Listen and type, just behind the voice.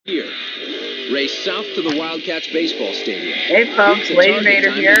Race south to the Wildcats baseball stadium. Hey folks, Lady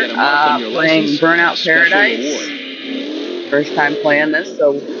Vader here, playing Burnout Paradise. First time playing this,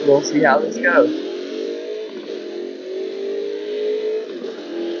 so we'll see how this goes.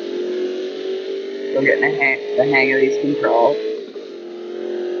 Still getting the hang of these controls.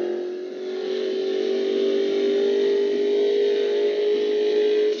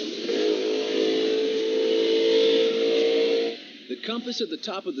 The compass at the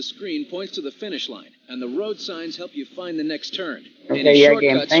top of the screen points to the finish line, and the road signs help you find the next turn. Okay, Any yeah, shortcuts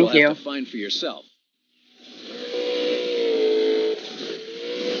game. Thank you'll you. have to find for yourself.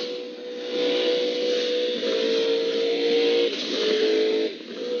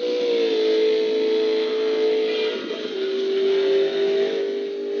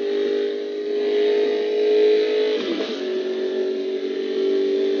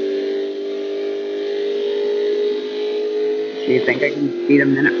 Do you think I can beat a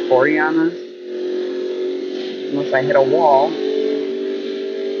minute 40 on this? Unless I hit a wall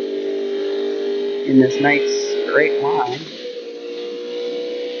in this nice straight line.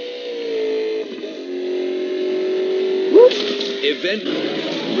 Whoop. Event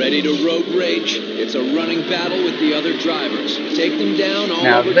ready to road rage. It's a running battle with the other drivers. Take them down all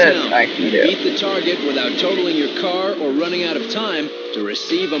over town. I can do. Beat the target without totaling your car or running out of time to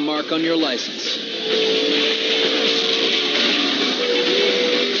receive a mark on your license.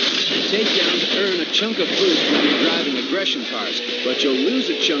 Takedowns earn a chunk of boost when you're driving aggression cars, but you'll lose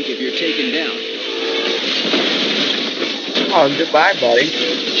a chunk if you're taken down. Oh, goodbye, buddy.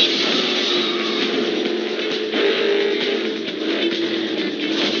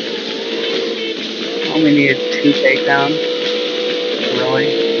 Only needed 2 takedowns. Really?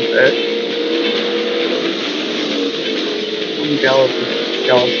 That's it? I'm jealous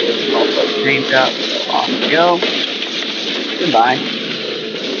of this motherfucker's paint job, so off we go. Goodbye.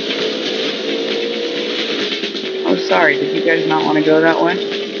 Oh, sorry, did you guys not want to go that way?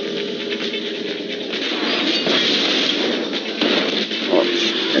 Oh,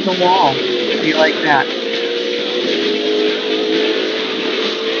 there's a wall. How do you like that?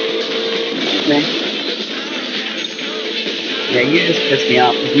 Okay. Yeah, you just piss me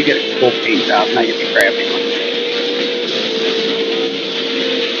off because you get a cool paint job and I get the crappy one.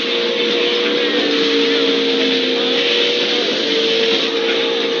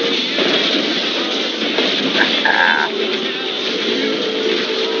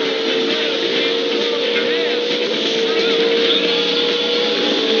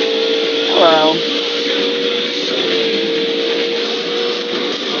 Hello.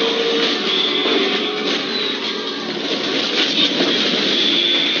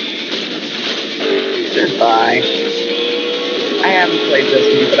 Goodbye. I haven't played this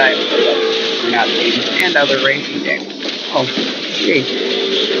one, but I have played other Burnout games and other racing games. Oh, gee.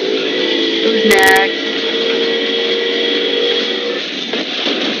 Who's next?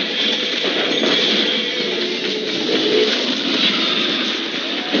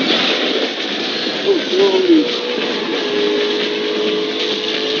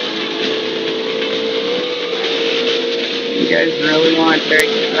 You guys really want to take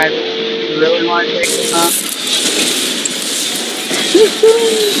this? You really want to take this off?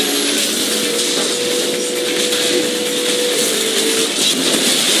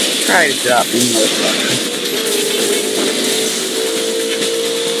 Try to drop me, motherfucker.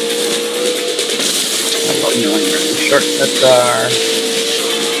 I love knowing where the shortcuts are.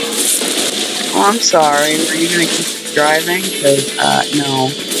 Oh, I'm sorry. Are you going to keep driving? Because, no.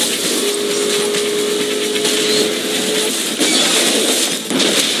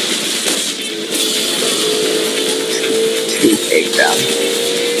 Takedown.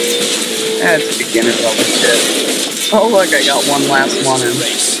 That's beginner level shit. Oh look, I got one last one in.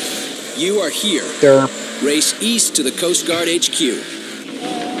 Race. You are here. Derp. Race east to the Coast Guard HQ.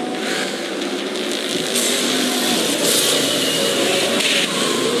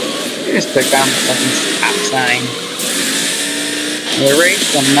 I just took down the fucking stop sign. The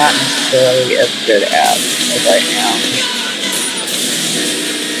race I'm not necessarily as good at as I am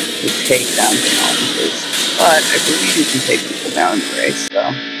the takedown challenges. But I believe you can take people down in the race, so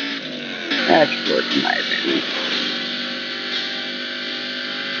that should work in my opinion.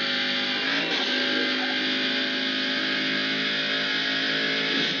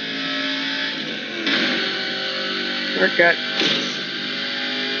 Shortcut.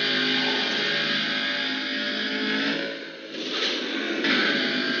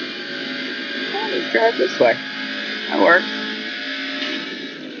 Let's drive this way. That works.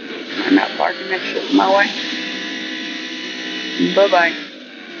 I'm not parking that shit in my way. Bye-bye.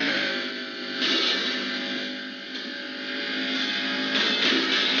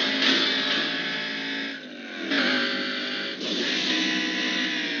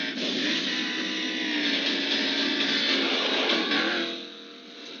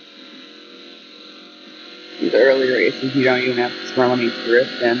 the early races, you don't even have to throw any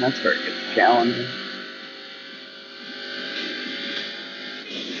drift in. That's where it gets challenging.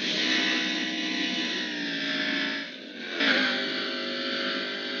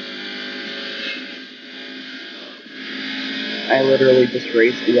 I literally just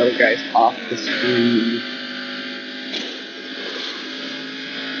raced the other guys off the screen.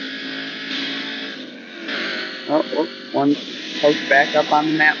 Oh, one poked back up on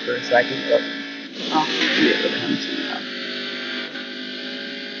the map for a second, but I'll get rid of him soon enough.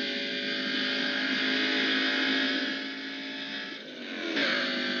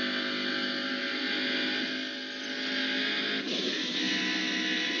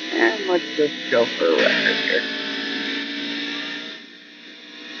 And let's just go for a record here.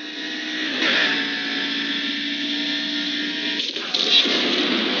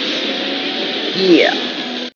 Yeah.